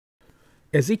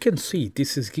As you can see,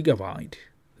 this is Gigabyte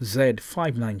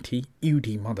Z590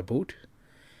 UD motherboard,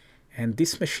 and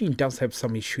this machine does have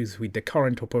some issues with the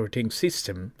current operating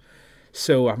system,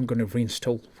 so I'm going to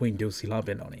reinstall Windows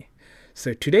 11 on it.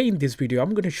 So today in this video I'm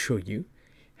going to show you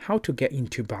how to get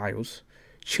into BIOS,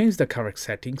 change the correct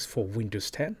settings for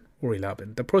Windows 10 or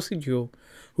 11. The procedure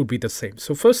would be the same.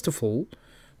 So first of all,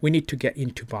 we need to get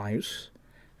into BIOS,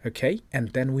 okay, and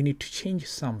then we need to change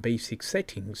some basic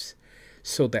settings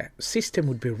so that system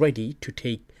would be ready to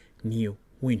take new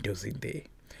Windows in there.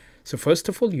 So first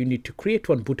of all, you need to create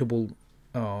one bootable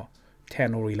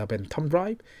 10 or 11 thumb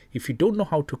drive. If you don't know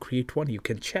how to create one, you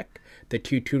can check the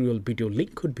tutorial video,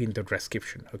 link could be in the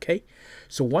description. Okay,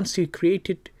 so once you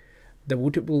created the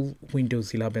bootable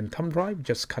Windows 11 thumb drive,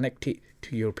 just connect it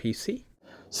to your PC.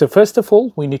 So first of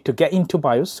all, we need to get into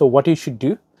BIOS. So what you should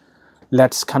do,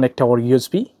 let's connect our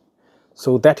USB.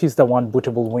 So that is the one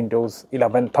bootable Windows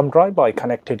 11 thumb drive. I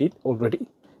connected it already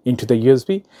into the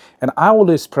USB, and I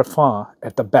always prefer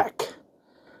at the back,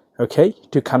 okay,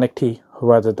 to connect it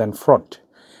rather than front,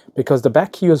 because the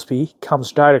back USB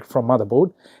comes direct from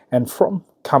motherboard and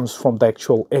comes from the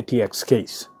actual ATX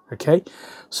case. Okay,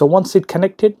 so once it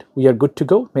connected, we are good to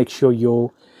go. Make sure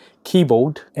your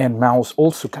keyboard and mouse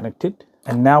also connected,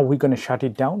 and now we're going to shut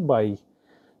it down by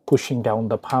pushing down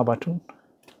the power button.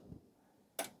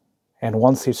 And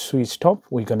once it's switched off,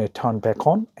 we're going to turn back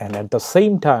on, and at the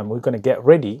same time we're going to get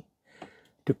ready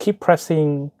to keep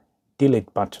pressing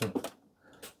delete button.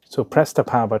 So press the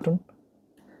power button,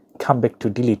 come back to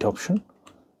delete option,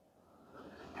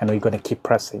 and we're going to keep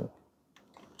pressing.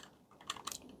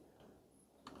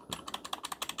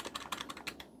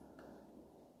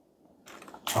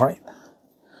 All right,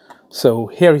 so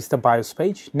here is the BIOS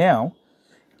page. Now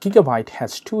Gigabyte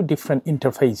has two different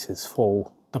interfaces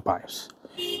for the BIOS.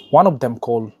 One of them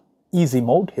called easy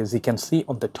mode, as you can see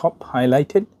on the top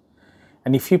highlighted,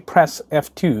 and if you press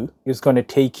F2, it's going to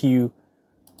take you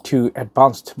to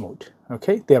advanced mode.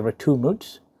 Okay, there are two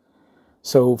modes.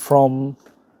 So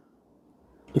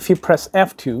if you press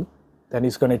F2, then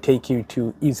it's going to take you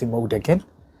to easy mode again.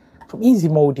 From easy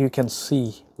mode, you can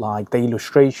see like the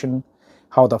illustration,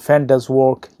 how the fan does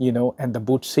work, you know, and the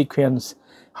boot sequence,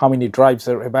 how many drives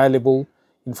are available,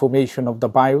 information of the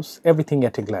BIOS, everything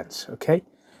at a glance. Okay,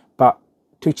 but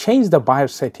to change the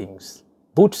BIOS settings,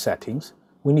 boot settings,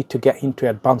 we need to get into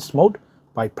advanced mode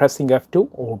by pressing F2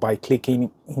 or by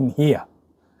clicking in here.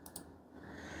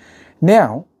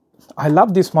 Now, I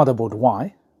love this motherboard.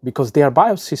 Why? Because their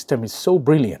BIOS system is so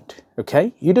brilliant.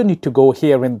 Okay, you don't need to go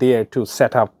here and there to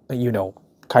set up, you know,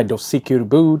 kind of secure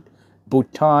boot,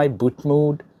 boot type, boot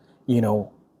mode, you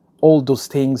know, all those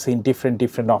things in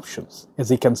different options.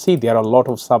 As you can see, there are a lot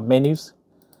of submenus.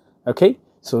 Okay,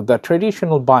 so the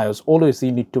traditional BIOS, always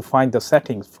you need to find the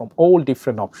settings from all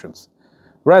different options.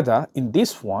 Rather, in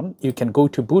this one, you can go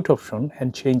to boot option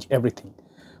and change everything.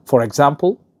 For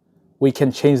example, we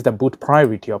can change the boot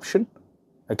priority option.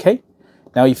 Okay,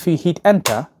 now if you hit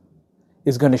enter,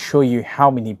 it's going to show you how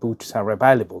many boots are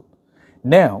available.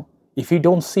 Now, if you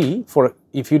don't see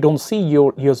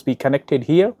your USB connected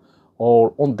here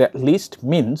or on that list,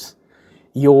 means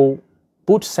your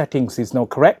boot settings is not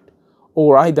correct,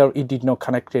 or either it did not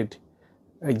connected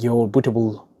your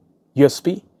bootable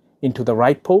USB into the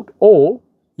right port, or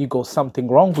you got something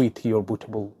wrong with your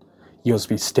bootable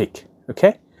USB stick.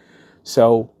 Okay,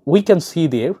 so we can see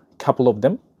there a couple of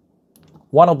them.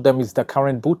 One of them is the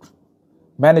current boot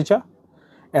manager,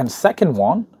 and second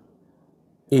one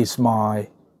is my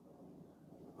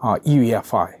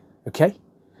UEFI. Okay,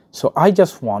 so I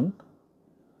just want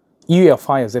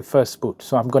UEFI as a first boot,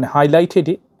 so I'm going to highlight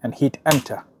it and hit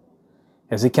enter.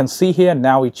 As you can see here,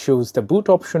 now it shows the boot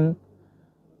option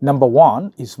number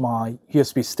 1 is my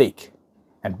USB stick,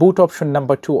 and boot option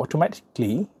number 2,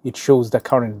 automatically it shows the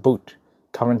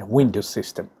current Windows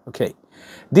system. Okay,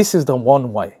 this is the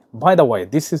one way. By the way,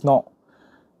 this is not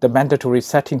the mandatory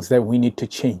settings that we need to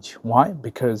change. Why?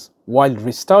 Because while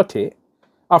restart it,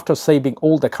 after saving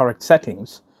all the correct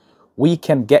settings, we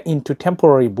can get into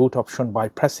temporary boot option by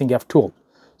pressing F12.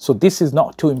 So this is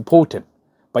not too important.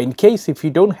 But in case if you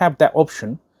don't have that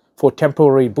option for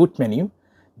temporary boot menu,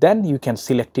 then you can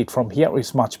select it from here.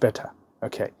 It's much better.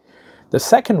 Okay, the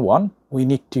second one, we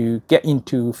need to get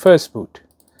into first boot.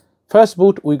 First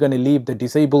boot, we're going to leave the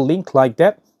disable link like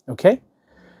that. Okay,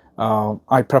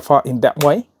 I prefer in that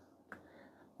way.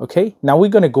 Okay, now we're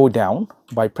going to go down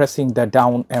by pressing the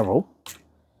down arrow,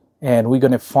 and we're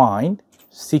going to find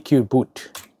secure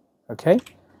boot. Okay,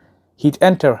 hit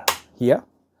enter here.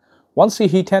 Once you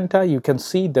hit enter, you can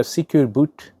see the secure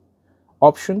boot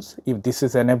options. If this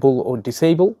is enable or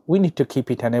disable, we need to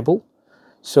keep it enabled.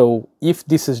 So if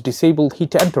this is disabled,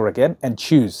 hit enter again and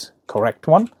choose correct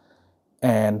one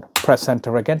and press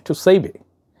enter again to save it.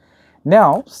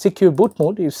 Now secure boot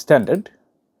mode is standard.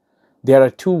 There are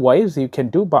two ways you can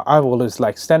do, but I always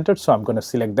like standard, so I'm going to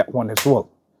select that one as well.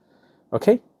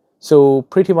 Okay, so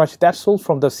pretty much that's all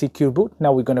from the secure boot.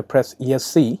 Now we're going to press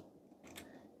ESC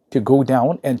to go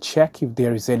down and check if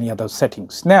there is any other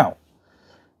settings. Now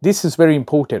this is very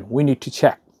important. We need to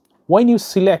check when you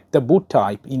select the boot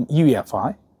type in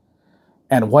UEFI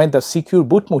and when the secure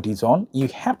boot mode is on, you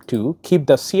have to keep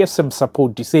the CSM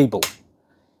support disabled.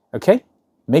 Okay,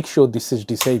 make sure this is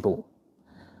disabled.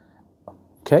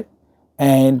 Okay,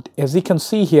 and as you can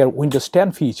see here, Windows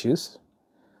 10 features.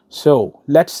 So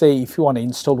let's say if you want to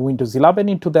install Windows 11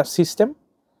 into that system,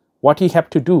 what you have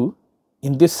to do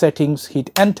in this settings, hit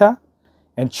enter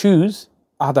and choose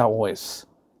other OS.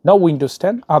 Not Windows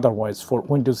 10, other OS for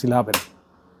Windows 11.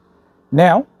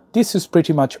 Now this is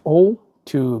pretty much all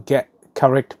to get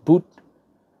correct boot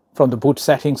from the boot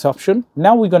settings option.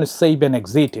 Now we're going to save and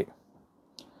exit it.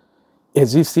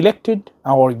 As we selected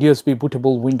our USB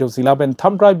bootable Windows 11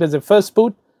 thumb drive as a first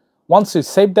boot, once you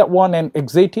save that one and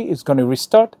exit it, it's going to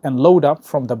restart and load up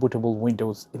from the bootable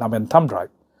Windows 11 thumb drive.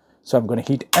 So I'm going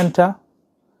to hit enter,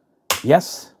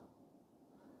 yes,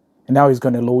 and now it's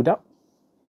going to load up.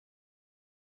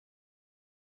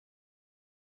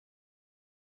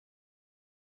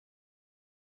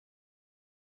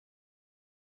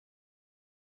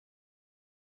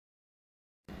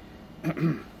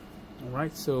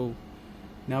 Alright, so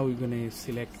now we're going to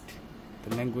select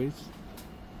the language.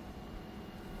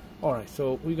 Alright,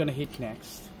 so we're going to hit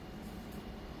next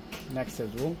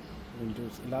as well,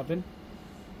 Windows 11.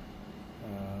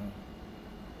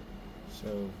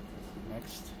 So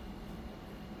next,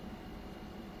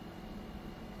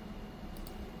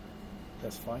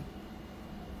 that's fine.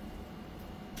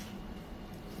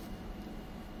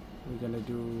 We're going to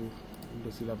do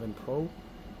Windows 11 Pro.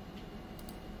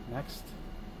 Next,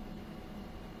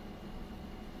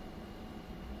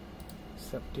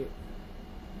 accept it.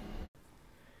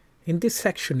 In this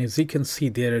section, as you can see,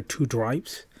 there are two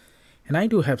drives, and I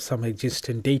do have some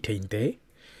existing data in there,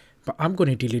 but I'm going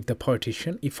to delete the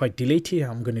partition. If I delete it,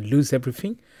 I'm going to lose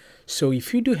everything. So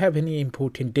if you do have any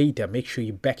important data, make sure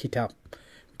you back it up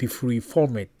before you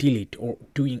format, delete, or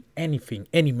doing anything,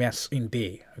 any mess in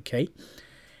there. Okay,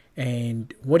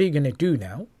 and what are you going to do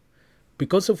now?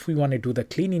 Because if we want to do the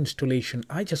clean installation,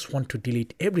 I just want to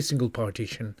delete every single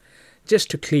partition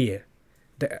just to clear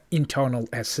the internal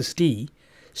SSD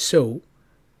so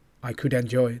I could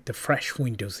enjoy the fresh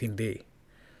Windows in there.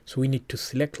 So we need to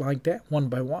select like that one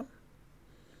by one.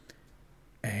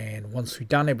 And once we've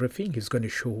done everything, it's going to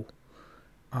show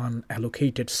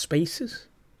unallocated spaces.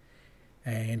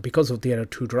 And because of there are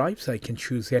two drives, I can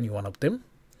choose any one of them.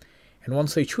 And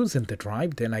once I choose in the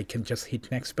drive, then I can just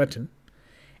hit next button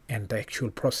and the actual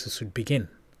process would begin.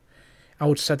 I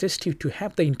would suggest you to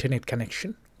have the internet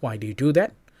connection. Why do you do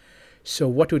that? So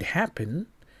what would happen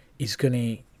is going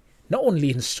to not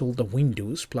only install the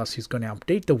Windows, plus it's going to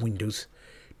update the Windows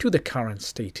to the current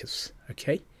status.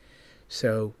 Okay,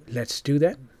 so let's do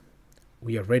that.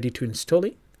 We are ready to install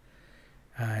it,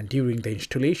 and during the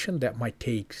installation that might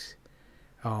take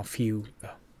a few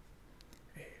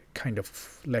kind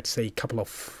of, let's say, a couple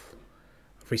of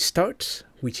restarts,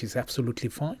 which is absolutely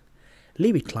fine.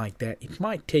 Leave it like that. It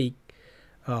might take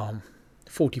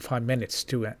 45 minutes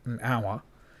to an hour,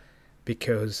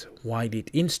 because while it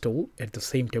install, at the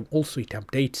same time also it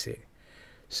updates it,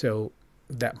 so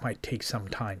that might take some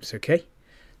time. Okay,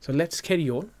 so let's carry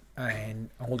on and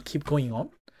I will keep going on.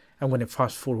 I'm going to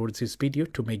fast forward this video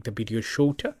to make the video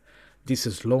shorter. This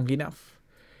is long enough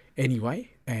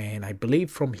anyway, and I believe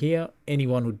from here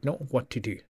anyone would know what to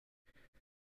do.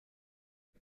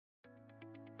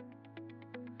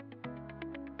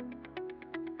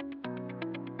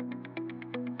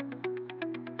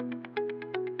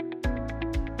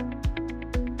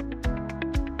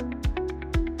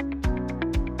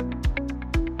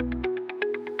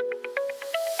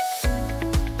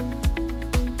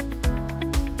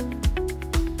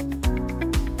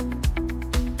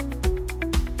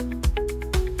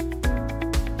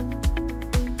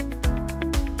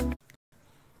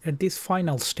 At this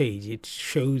final stage, it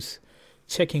shows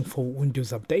checking for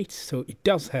Windows updates. So it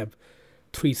does have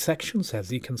 3 sections,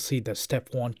 as you can see, the step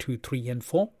 1, 2, 3, and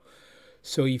 4.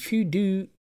 So if you do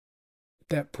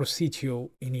that procedure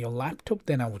in your laptop,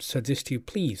 then I would suggest you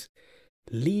please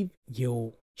leave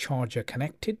your charger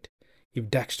connected. If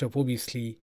desktop,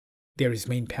 obviously there is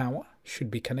main power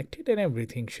should be connected and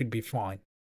everything should be fine.